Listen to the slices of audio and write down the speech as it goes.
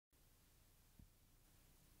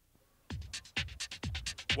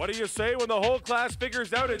What do you say when the whole class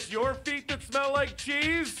figures out it's your feet that smell like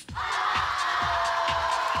cheese?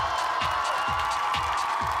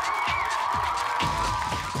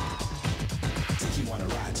 Take you on a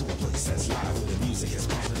ride to a place that's live where the music is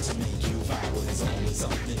pumping to make you vibe. Where there's always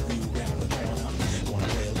something new around the corner. Gonna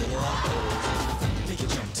play a little up. Make you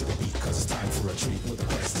jump to the beat, cause it's time for a treat with the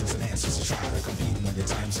questions and answers to try to compete. And when your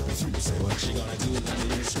time's up through, say what you gonna do, let me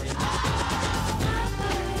hear you scream.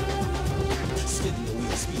 Spinning the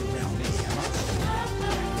wheel, speed around me.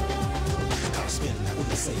 How to spin that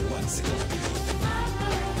wheel, say what's it gonna be?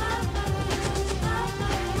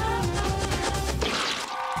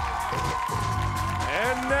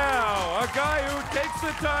 And now, a guy who takes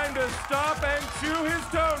the time to stop and chew his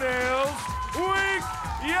toenails, Weak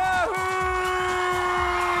Yahoo!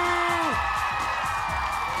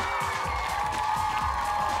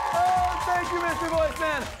 Oh, thank you, Mr.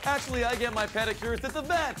 Voiceman. Actually, I get my pedicures at the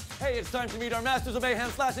vet. Hey, it's time to meet our masters of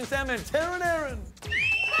mayhem, slashing Sam and Taryn Aaron. Quick,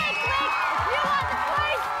 you want the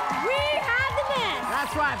points? We have the mess.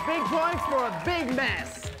 That's right, big points for a big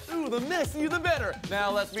mess. Ooh, the messier the better.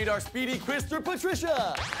 Now let's meet our speedy Krister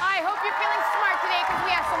Patricia. I hope you're feeling smart today because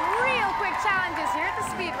we have some real quick challenges here at the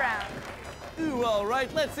speed round. Ooh, all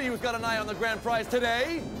right, let's see who's got an eye on the grand prize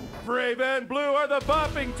today. Brave and Blue are the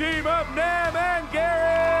bopping team of Nam and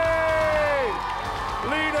Gary!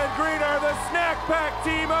 Lean and Green are the snack pack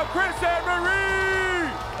team of Chris and Marie!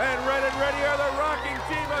 And Red and Ready are the rocking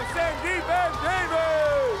team of Sandeep and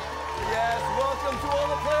David! Yes, welcome to all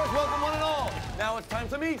the players, welcome one and all. Now it's time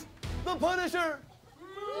to meet the Punisher.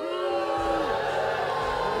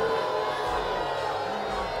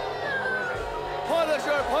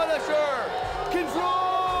 Punisher, Punisher,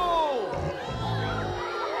 control!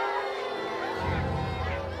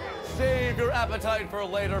 Save your appetite for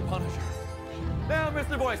later, Punisher. Now,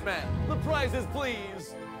 Mr. Voiceman, the prizes,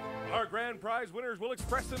 please. Our grand prize winners will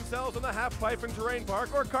express themselves on the half-pipe and terrain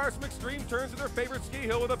park or cars from extreme turns to their favorite ski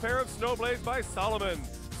hill with a pair of snowblades by Solomon.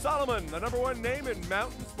 Solomon, the #1 name in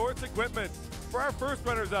mountain sports equipment. For our first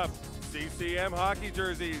runners-up, CCM hockey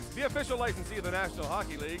jerseys. The official licensee of the National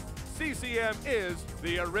Hockey League, CCM is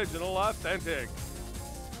the original authentic.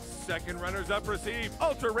 Second runners-up receive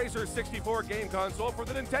Ultra Racer 64 game console for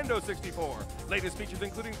the Nintendo 64. Latest features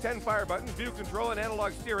including 10 fire buttons, view control, and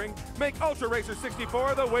analog steering make Ultra Racer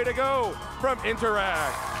 64 the way to go from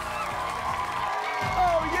Interact.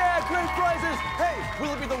 Oh yeah, great prizes! Hey,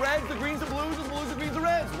 will it be the Reds, the Greens, the Blues, or the Blues, the Greens, the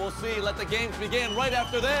Reds? We'll see. Let the games begin right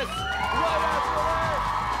after this. Right after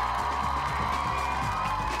this.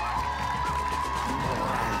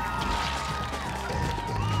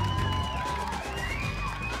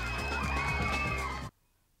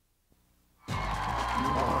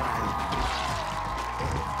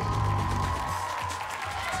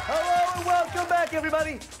 Welcome back,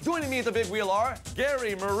 everybody. Joining me at the big wheel are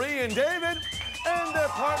Gary, Marie, and David, and their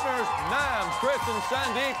partners, Nam, Chris, and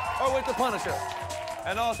Sandeep, are with the Punisher.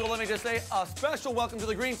 And also, let me just say a special welcome to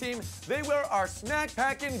the green team. They were our Snack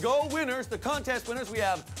Pack and Go winners, the contest winners. We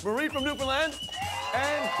have Marie from Newfoundland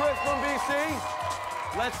and Chris from BC.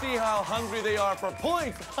 Let's see how hungry they are for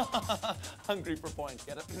points. Hungry for points,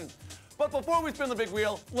 get it? But before we spin the big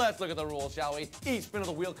wheel, let's look at the rules, shall we? Each spin of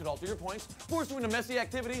the wheel could alter your points, force you into messy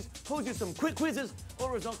activities, pose you some quick quizzes,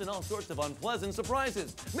 or result in all sorts of unpleasant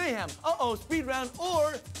surprises. Mayhem, uh-oh, speed round,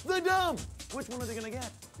 or the dump. Which one are they gonna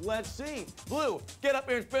get? Let's see. Blue, get up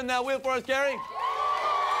here and spin that wheel for us, Gary.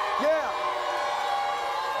 Yeah.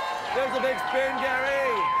 There's a big spin,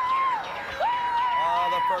 Gary.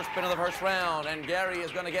 The first spin of the first round, and Gary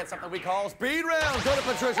is gonna get something we call speed round. Go to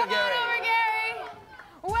Patricia, Come Gary. on over, Gary.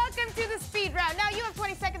 Welcome to the speed round. Now, you have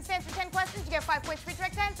 20 seconds to answer 10 questions. You get 5 points for each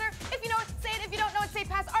correct answer. If you know it, say it. If you don't know it, say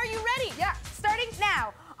pass. Are you ready? Yeah. Starting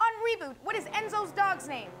now. On Reboot, what is Enzo's dog's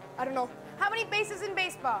name? I don't know. How many bases in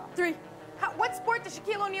baseball? 3. What sport does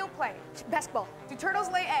Shaquille O'Neal play? Basketball. Do turtles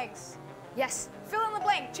lay eggs? Yes. Fill in the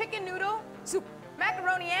blank. Chicken noodle? Soup.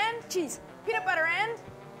 Macaroni and? Cheese. Peanut butter and?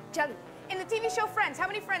 Jelly. In the TV show Friends, how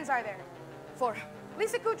many friends are there? 4.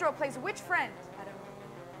 Lisa Kudrow plays which friend? I don't know.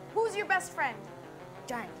 Who's your best friend?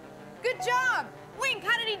 Giant. Good job! Wink,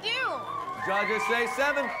 how did he do? Judges say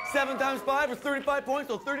 7. 7 times 5 is 35 points,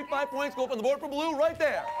 so 35 points go up on the board for Blue right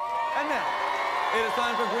there. And now, it is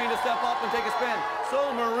time for Green to step up and take a spin.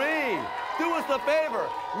 So, Marie, do us the favor.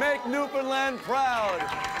 Make Newfoundland proud.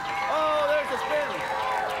 Oh, there's the spin.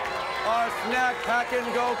 Our Snack Pack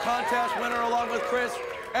and Go contest winner along with Chris.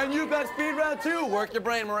 And you've got speed round 2. Work your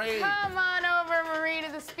brain, Marie. Come on over, Marie, to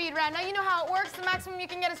the speed round. Now, you know how it works. The maximum you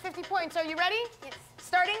can get is 50 points. Are you ready? Yes.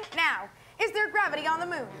 Starting now. Is there gravity on the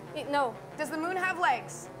moon? No. Does the moon have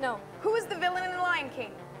legs? No. Who is the villain in The Lion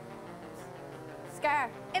King? Scar.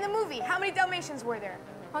 In the movie, how many Dalmatians were there?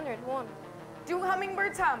 101. Do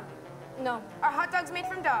hummingbirds hum? No. Are hot dogs made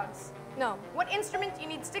from dogs? No. What instrument do you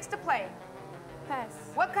need sticks to play? Pass.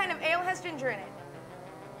 What kind of ale has ginger in it?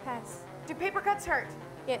 Pass. Do paper cuts hurt?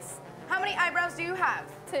 Yes. How many eyebrows do you have?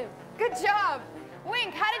 2. Good job.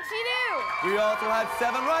 Wink, how did she do? We also had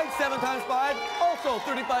 7 right, 7 times 5. Also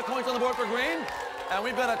 35 points on the board for green. And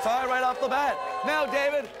we've got a tie right off the bat. Now,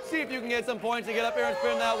 David, see if you can get some points to get up here and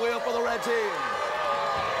spin that wheel for the red team.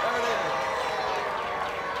 There it is.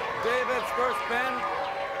 David's first spin.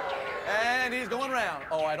 And he's going round.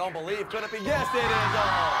 Oh, I don't believe. Could it be? Yes, it is.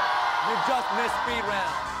 Oh, you just missed speed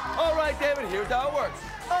round. All right, David, here's how it works.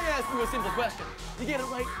 I ask you a simple question. You get it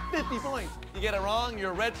right, 50 points. You get it wrong,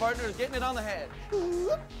 your red partner is getting it on the head.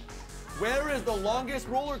 Where is the longest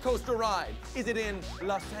roller coaster ride? Is it in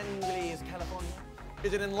Los Angeles, California?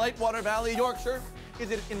 Is it in Lightwater Valley, Yorkshire? Is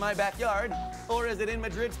it in my backyard? Or is it in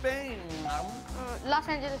Madrid, Spain? Los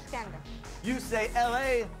Angeles, Canada. You say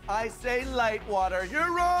LA, I say Lightwater.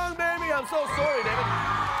 You're wrong, baby. I'm so sorry, David.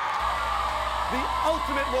 The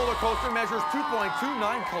ultimate roller coaster measures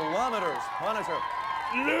 2.29 kilometers. Punisher.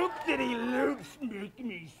 Loop-diddy loops make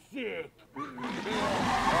me sick. Oh,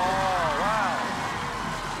 wow.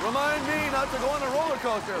 Remind me not to go on a roller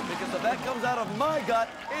coaster, because if that comes out of my gut,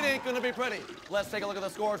 it ain't gonna be pretty. Let's take a look at the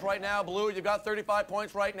scores right now. Blue, you've got 35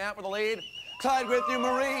 points right now for the lead. Tied with you,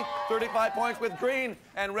 Marie, 35 points with green.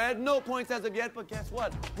 And red, no points as of yet, but guess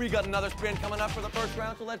what? We got another spin coming up for the first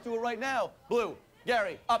round, so let's do it right now. Blue,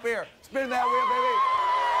 Gary, up here. Spin that wheel, baby.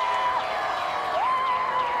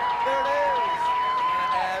 There it is.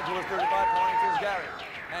 And with 35 points is Gary.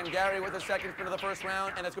 And Gary with the second spin of the first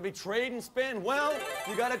round, and it's going to be trade and spin. Well,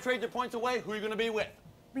 you got to trade your points away. Who are you going to be with?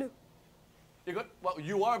 Blue. You're good? Well,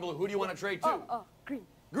 you are blue. Who do you want to trade to? Green.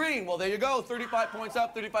 Green. Well, there you go. 35 points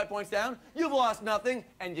up, 35 points down. You've lost nothing,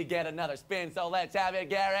 and you get another spin. So let's have it,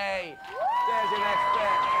 Gary. There's your next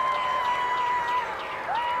spin.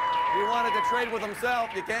 If you wanted to trade with himself,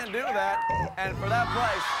 you can't do that. And for that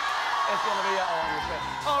price, it's going to be your spin.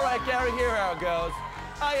 All right, Gary, here how it goes.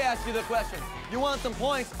 I ask you the question. You want some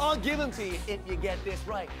points? I'll give them to you if you get this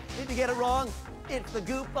right. If you get it wrong, it's the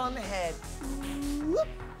goop on the head. Whoop.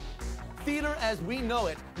 Theater as we know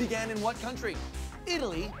it began in what country?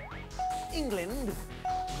 Italy, England,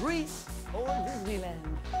 Greece, or Disneyland?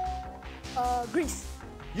 Greece.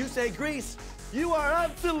 You say Greece. You are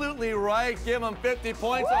absolutely right. Give them 50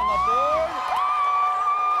 points on the board.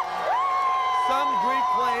 Some Greek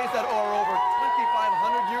plays that are over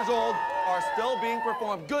 2,500 years old are still being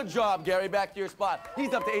performed. Good job, Gary. Back to your spot.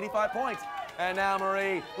 He's up to 85 points. And now,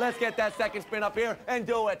 Marie, let's get that second spin up here and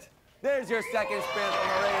do it. There's your second spin for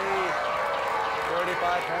Marie.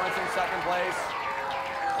 35 points in second place.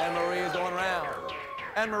 And Marie is going round.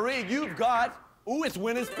 And Marie, you've got, ooh, it's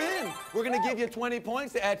win and spin. We're going to give you 20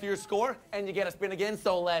 points to add to your score, and you get a spin again,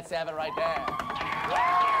 so let's have it right there.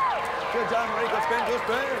 Good job, Marie. Good spin, good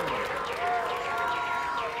spin.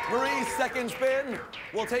 Marie's second spin.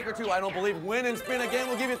 We'll take her to, I don't believe, win and spin again.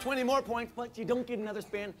 We'll give you 20 more points, but you don't get another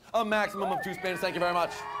spin. A maximum of 2 spins. Thank you very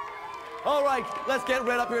much. All right, let's get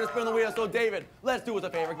Red up here to spin the wheel. So, David, let's do us a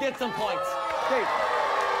favor. Get some points. David,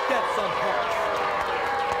 get some points.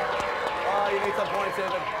 Oh, you need some points,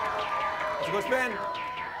 David. Let's go spin.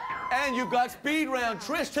 And you've got speed round.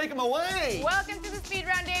 Trish, take them away. Welcome to the speed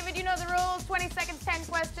round, David. You know the rules. 20 seconds, 10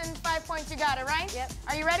 questions, 5 points. You got it, right? Yep.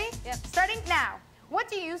 Are you ready? Yep. Starting now. What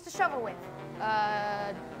do you use to shovel with?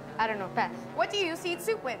 I don't know. Pass. What do you use to eat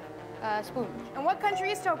soup with? Spoon. And what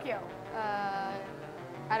country is Tokyo?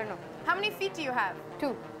 I don't know. How many feet do you have?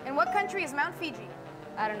 2. In what country is Mount Fiji?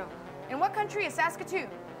 I don't know. In what country is Saskatoon?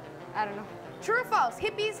 I don't know. True or false?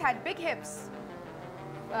 Hippies had big hips.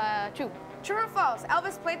 True. True or false?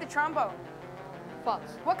 Elvis played the trombone.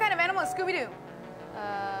 False. What kind of animal is Scooby-Doo?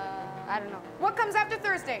 I don't know. What comes after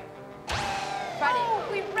Thursday? Friday. Oh,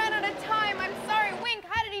 we ran out of time. I'm sorry. Wink,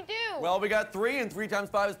 how did he do? Well, we got 3, and 3 times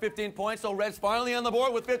 5 is 15 points, so Red's finally on the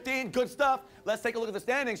board with 15. Good stuff. Let's take a look at the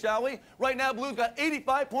standings, shall we? Right now, Blue's got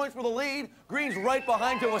 85 points for the lead. Green's right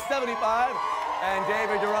behind you with 75. And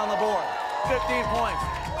David, you're on the board. 15 points.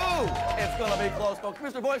 Ooh, it's going to be close, folks.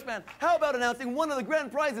 Mr. Voiceman, how about announcing one of the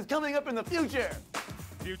grand prizes coming up in the future?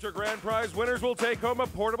 Future grand prize winners will take home a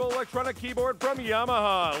portable electronic keyboard from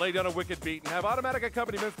Yamaha. Lay down a wicked beat and have automatic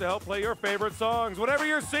accompaniments to help play your favorite songs. Whatever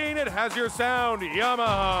you're seeing, it has your sound.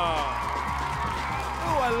 Yamaha.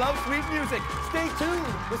 Oh, I love sweet music. Stay tuned.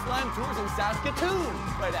 The Slam Tour's in Saskatoon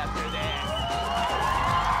right after this.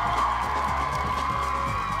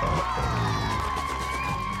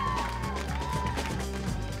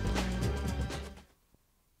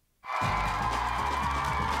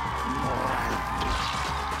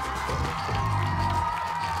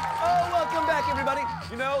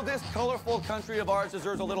 You know, this colorful country of ours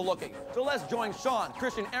deserves a little looking. So let's join Sean,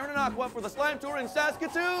 Christian, Aaron, and Aqua for the Slam Tour in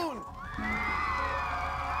Saskatoon.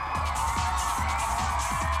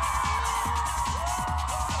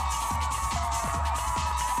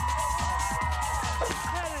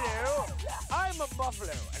 Hello, I'm a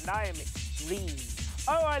buffalo, and I am extreme.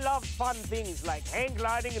 Oh, I love fun things like hang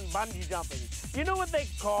gliding and bungee jumping. You know what they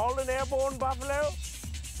call an airborne buffalo?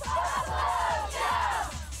 Buffalo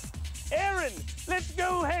jump! Aaron, let's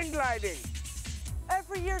go hang gliding.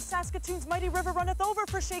 Every year, Saskatoon's mighty river runneth over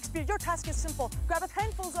for Shakespeare. Your task is simple. Grab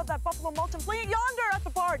handfuls of that buffalo mulch and fling it yonder at the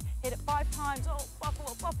bard. Hit it 5 times. Oh,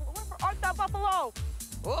 buffalo, buffalo, where art thou, buffalo?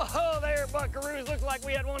 Whoa there, buckaroos. Looks like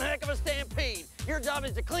we had one heck of a stampede. Your job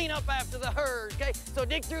is to clean up after the herd, okay? So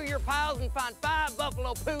dig through your piles and find 5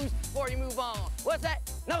 buffalo poos before you move on. What's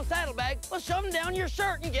that? No saddlebag? Well, shove them down your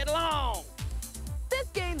shirt and get along. This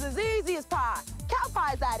game's as easy as pie. Cow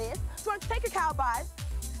pies, that is. So why don't you take your cow pies,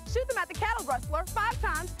 shoot them at the cattle rustler 5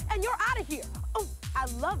 times, and you're out of here. Oh, I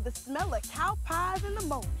love the smell of cow pies in the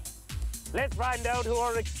morning. Let's find out who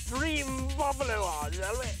our extreme buffalo are,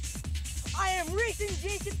 shall we? I am racing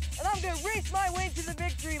Jason, and I'm gonna race my way to the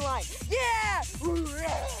victory line. Yeah! I'm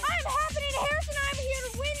Happening Harrison. I'm here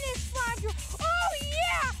to win this slime tour. Oh,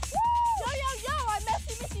 yeah! Woo! Yo, yo, yo, I'm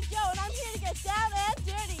Messy Joe, and I'm here to get down and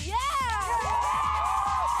dirty. Yeah!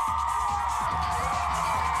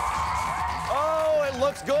 Oh, it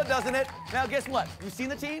looks good, doesn't it? Now, guess what? You've seen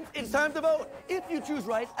the teams? It's time to vote. If you choose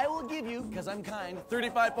right, I will give you, because I'm kind,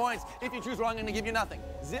 35 points. If you choose wrong, I'm going to give you nothing.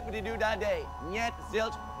 Zippity-doo-dah-day. Nyet,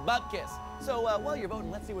 zilch, butt-kiss. So while you're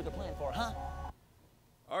voting, let's see what they're playing for, huh?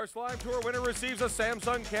 Our Slime Tour winner receives a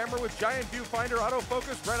Samsung camera with giant viewfinder,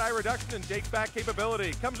 autofocus, red eye reduction, and take-back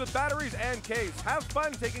capability. Comes with batteries and case. Have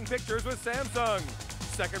fun taking pictures with Samsung.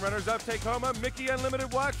 Second runners-up take home a Mickey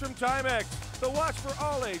Unlimited watch from Timex. The watch for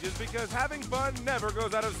all ages because having fun never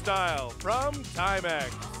goes out of style. From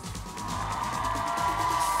Timex.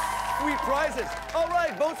 Sweet prizes. All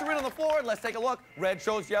right, votes are in on the floor. Let's take a look. Red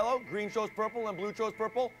shows yellow, green shows purple, and blue shows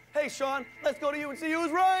purple. Hey, Sean, let's go to you and see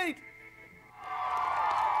who's right.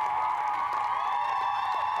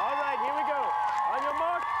 All right, here we go. On your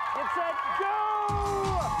mark, get set, go!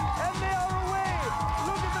 And they are away.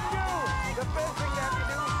 Look at them go. The first thing they have to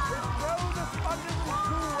do is throw the sponges and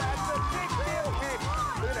goo at the big tail head.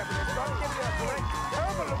 Look at that, they're trying to get it up, correct?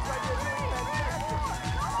 Purple looks like they're doing fantastic.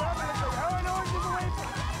 Purple looks like, oh, and orange is away.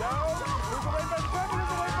 No, who's away first? Purple is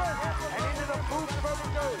away first. And into the poop, purple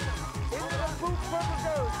goes. Into the poop, purple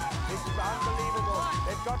goes. This is unbelievable.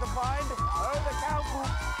 They've got to find, oh, the cow poop.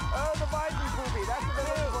 Oh, the bison poopy. That's what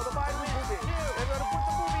they're looking for, the bison poopy. They're going to put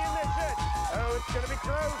the poopy in their shirt. Oh, it's going to be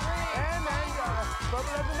close. And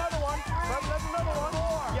purple has another one. Purple has another one.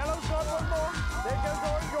 Yellow's got one more. There goes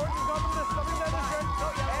orange. Orange has got them to stuffing down the shirt.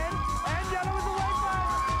 And yellow is away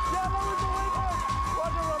first. Yellow is away first.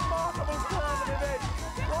 What a remarkable turn of events.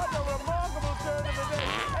 What a remarkable turn of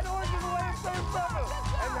events. And orange is away first, purple.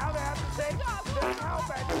 And now they have to take the cow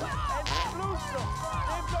back and sploosh them.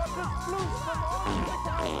 They've got to sploosh them off the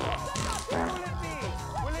cow. Who will it be?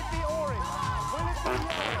 Will it be orange? Will it be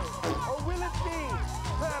yellow? Or will it be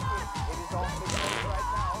purple? It is off the field right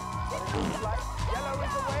now. But it looks like yellow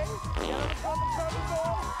is away. Yellow's got the purple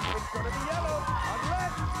ball. It's going to be yellow.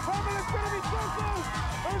 Unless purple is going to be so close.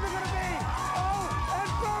 Who's it going to be? Oh, and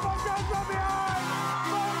purple comes from behind.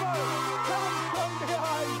 Purple comes from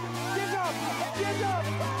behind. Dig up. Dig up.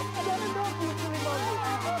 Get it up, you silly monkey.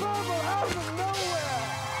 Purple out of nowhere.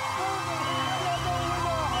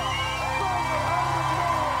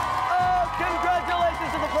 Oh,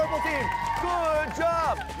 congratulations to the purple team. Good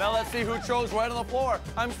job. Now let's see who chose right on the floor.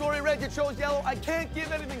 I'm sorry, Red, you chose yellow. I can't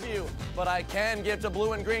give anything to you, but I can give to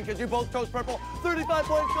blue and green because you both chose purple. 35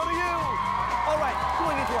 points go to you. All right,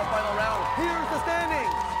 going into our final round, here's the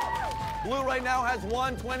standings. Blue right now has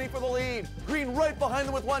 120 for the lead. Green right behind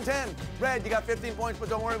them with 110. Red, you got 15 points, but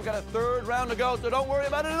don't worry, we've got a third round to go, so don't worry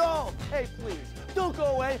about it at all. Hey, please, don't go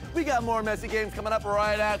away. We got more messy games coming up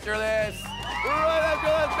right after this. Right after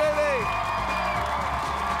this, baby.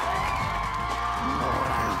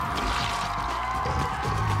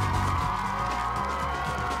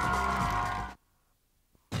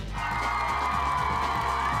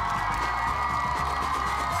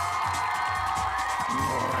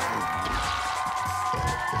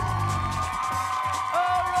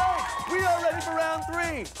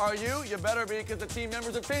 Are you? You better be, because the team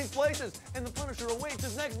members have changed places, and the Punisher awaits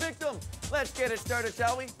his next victim. Let's get it started,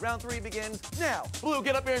 shall we? Round 3 begins now. Blue,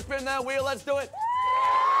 get up here and spin that wheel. Let's do it.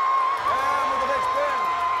 And with a big spin.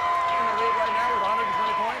 In the lead right now with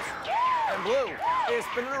 120 points. And Blue is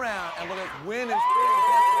spinning around, and look at win and spin.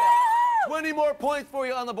 20 more 4 points for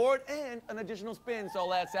you on the board and an additional spin. So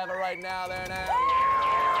let's have it right now there, Nam. Nam,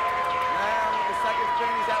 the second spin,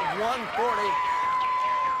 he's at 140.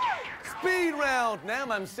 Speed round. Nam,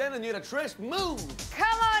 I'm sending you to Trish. Move. Come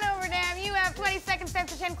on over, Nam. You have 20 seconds to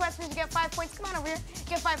answer 10 questions. You get 5 points. Come on over here. You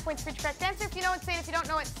get 5 points for each correct answer. If you know it, say it. If you don't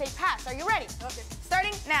know it, say pass. Are you ready? Okay.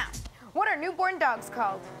 Starting now. What are newborn dogs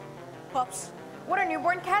called? Pups. What are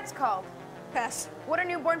newborn cats called? Pass. What are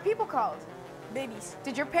newborn people called? Babies.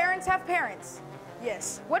 Did your parents have parents?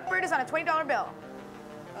 Yes. What bird is on a $20 bill?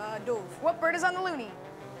 Dove. What bird is on the loonie?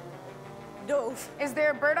 Dove. Is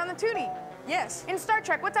there a bird on the toonie? Yes. In Star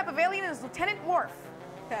Trek, what type of alien is Lieutenant Worf?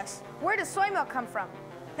 Pass. Where does soy milk come from?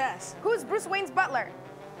 Pass. Who's Bruce Wayne's butler?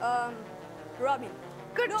 Robin.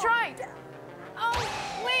 Good try.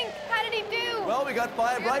 Oh, Link, how did he do? Well, we got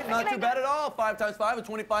 5 right. Not too bad at all. 5 times 5 is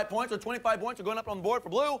 25 points. So 25 points are going up on the board for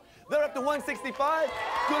Blue. They're up to 165.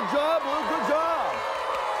 Good job, Blue. Good job.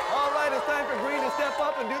 All right, it's time for Green to step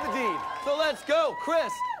up and do the deed. So let's go.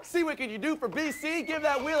 Chris, see what can you do for BC. Give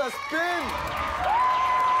that wheel a spin.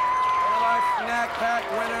 One of our snack pack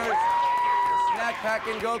winners. The snack pack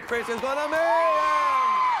and go. Chris is going to make.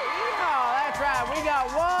 Oh, that's right. We got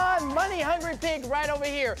one money-hungry pig right over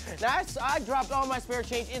here. Now, I dropped all my spare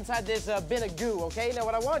change inside this bin of goo, okay? Now,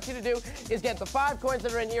 what I want you to do is get the 5 coins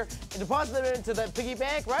that are in here and deposit them into the piggy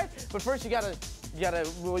bank, right? But first, if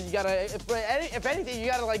anything, you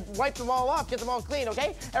gotta, like, wipe them all off, get them all clean,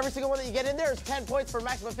 okay? Every single one that you get in there is 10 points for a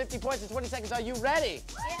maximum of 50 points in 20 seconds. Are you ready?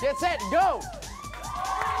 Yeah. Get set, go!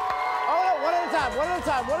 Oh, no, one at a time, one at a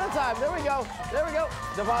time, one at a time. There we go, there we go.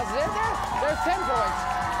 Deposit in there, there's 10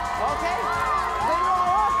 points. Okay, then roll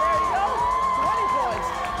off, there you go, 20 points.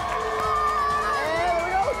 And there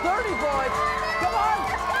we go, 30 points. Come on,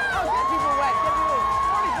 oh, get people wet, get people wet.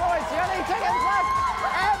 40 points, you got 8 seconds left.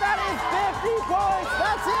 And that is 50 points,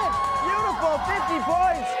 that's it. Beautiful, 50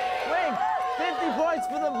 points. Wink, 50 points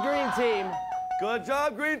for the green team. Good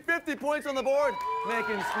job, Green. 50 points on the board.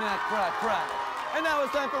 Making snack, crack, crack. And now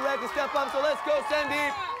it's time for Red to step up, so let's go,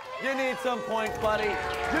 Sandeep. You need some points, buddy.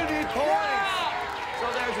 You need points. Yeah. So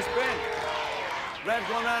there's a spin. Red's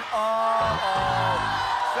going on.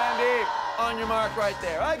 Sandeep, on your mark right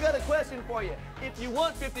there. I got a question for you. If you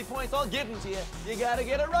want 50 points, I'll give them to you. You gotta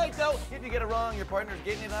get it right, though. If you get it wrong, your partner's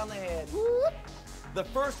getting it on the head. Whoop. The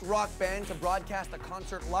first rock band to broadcast a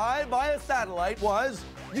concert live via satellite was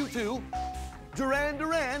U2, Duran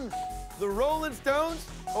Duran, the Rolling Stones,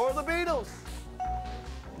 or the Beatles?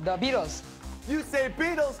 The Beatles. You say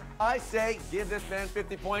Beatles, I say give this man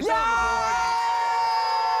 50 points on the board.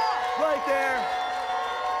 Right there.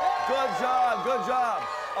 Good job, good job.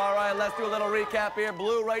 All right, let's do a little recap here.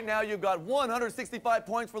 Blue, right now you've got 165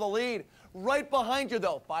 points for the lead. Right behind you,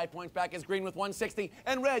 though, 5 points back is Green with 160.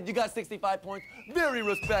 And Red, you got 65 points. Very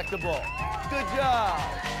respectable. Good job.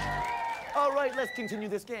 All right, let's continue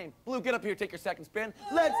this game. Blue, get up here, take your second spin.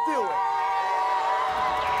 Let's do it.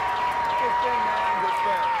 Good spin, man, good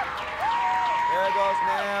spin. There goes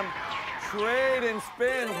Nam. Trade and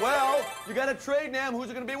spin. Well, you got to trade, Nam. Who's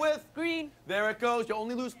it going to be with? Green. There it goes. You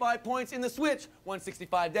only lose 5 points in the switch.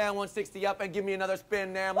 165 down, 160 up, and give me another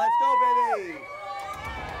spin, Nam. Let's go, baby.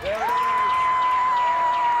 There it is.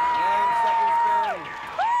 Nam, second spin.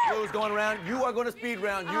 Blue's going around. You are going to speed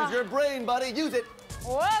round. Use your brain, buddy. Use it.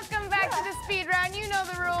 Welcome back to the speed round. You know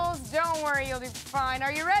the rules. Don't worry, you'll do fine.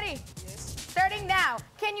 Are you ready? Yes. Starting now.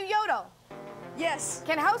 Can you yodel? Yes.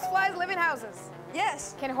 Can houseflies live in houses?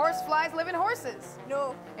 Yes. Can horseflies live in horses?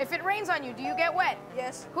 No. If it rains on you, do you get wet?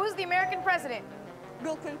 Yes. Who's the American president?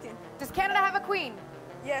 Bill Clinton. Does Canada have a queen?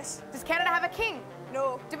 Yes. Does Canada have a king?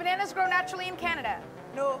 No. Do bananas grow naturally in Canada?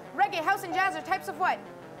 No. Reggae, house, and jazz are types of what?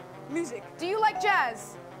 Music. Do you like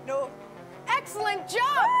jazz? No. Excellent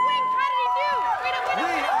job! Wink, how did he do? Wait up, wait up, We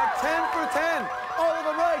wait up. are 10 for 10. All of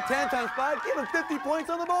them right. 10 times 5. Give him 50 points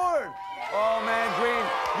on the board. Oh, man, Green,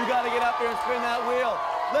 you got to get up there and spin that wheel.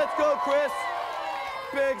 Let's go, Chris.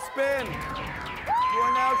 Big spin. You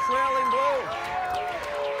are now trailing Blue.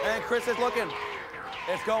 And Chris is looking.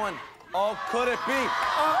 It's going. Oh, could it be?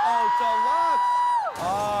 Uh-oh, Deluxe.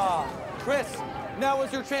 Ah, Chris, now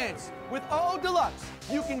is your chance. With Deluxe,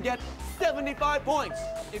 you can get 75 points.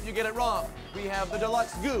 If you get it wrong, we have the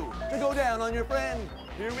Deluxe goo to go down on your friend.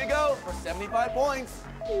 Here we go for 75 points.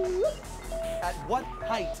 At what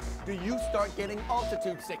height do you start getting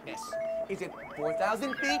altitude sickness? Is it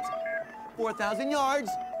 4,000 feet, 4,000 yards,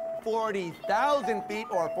 40,000 feet,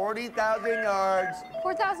 or 40,000 yards?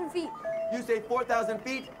 4,000 feet. You say 4,000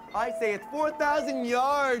 feet. I say it's 4,000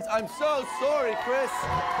 yards. I'm so sorry, Chris.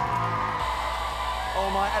 Oh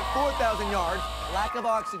my, at 4,000 yards, lack of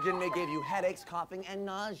oxygen may give you headaches, coughing, and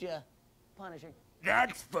nausea. Punishing.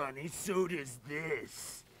 That's funny, so does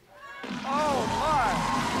this. Oh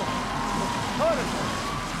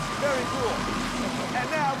pretty cool.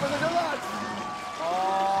 And now for the deluxe.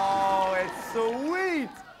 Oh, it's sweet.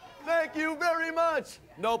 Thank you very much.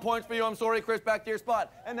 No points for you. I'm sorry, Chris. Back to your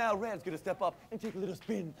spot. And now Red's going to step up and take a little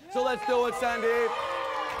spin. So let's do it, Sandy.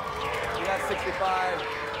 You got 65.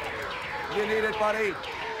 You need it, buddy.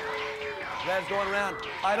 Red's going around.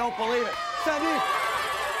 I don't believe it.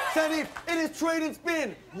 Sandy, it is trade and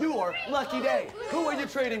spin. Your lucky day. Who are you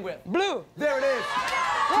trading with? Blue. There it is.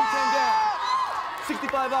 210 down.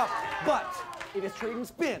 65 up. But it is trade and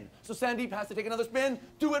spin. So Sandeep has to take another spin.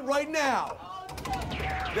 Do it right now.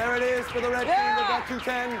 There it is for the red team. They got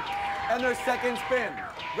 210. And their second spin.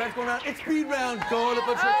 Red's going around. It's speed round. Go to the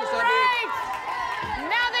trick for Sandeep. Right.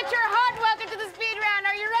 Now that you're hot, welcome to the speed round.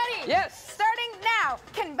 Are you ready? Yes. Starting now.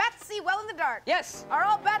 Can bats see well in the dark? Yes. Are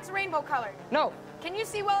all bats rainbow colored? No. Can you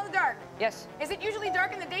see well in the dark? Yes. Is it usually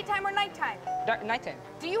dark in the daytime or nighttime? Dark nighttime.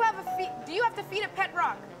 Do you have to feed a pet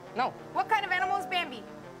rock? No. What kind of animal is Bambi?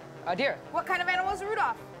 A deer. What kind of animal is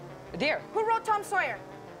Rudolph? A deer. Who wrote Tom Sawyer?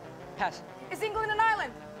 Pass. Is England an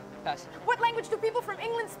island? Pass. What language do people from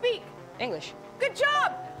England speak? English. Good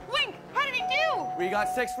job! Wink, how did it do? We got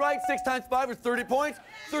 6 right. 6 times 5 is 30 points.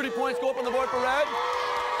 30 points go up on the board for Red.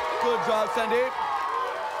 Good job, Sandeep.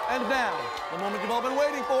 And now, the moment you've all been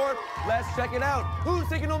waiting for. Let's check it out. Who's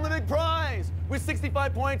taking home the big prize? With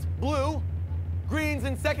 65 points, Blue. Green's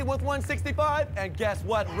in second with 165. And guess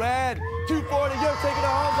what, Red? 240, you're taking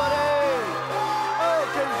it home, buddy. Oh,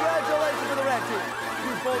 congratulations to the Red team.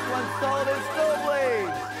 You both won solid as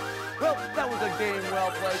snowblades. Well, that was a game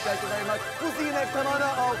well played. Thank you very much. We'll see you next time on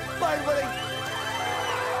Uh-Oh. Bye, everybody.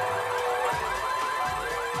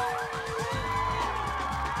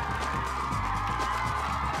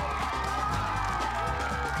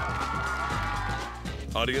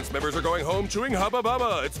 Audience members are going home chewing Hubba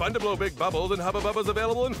Bubba. It's fun to blow big bubbles, and Hubba Bubba's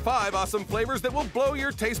available in 5 awesome flavors that will blow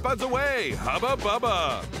your taste buds away. Hubba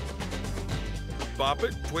Bubba. Bop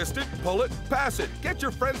it, twist it, pull it, pass it. Get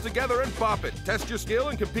your friends together and bop it. Test your skill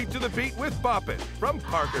and compete to the beat with Bop It from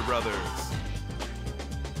Parker Brothers.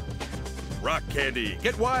 Rock candy.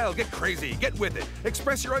 Get wild, get crazy, get with it.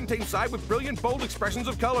 Express your untamed side with brilliant, bold expressions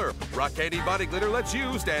of color. Rock candy body glitter lets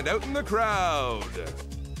you stand out in the crowd.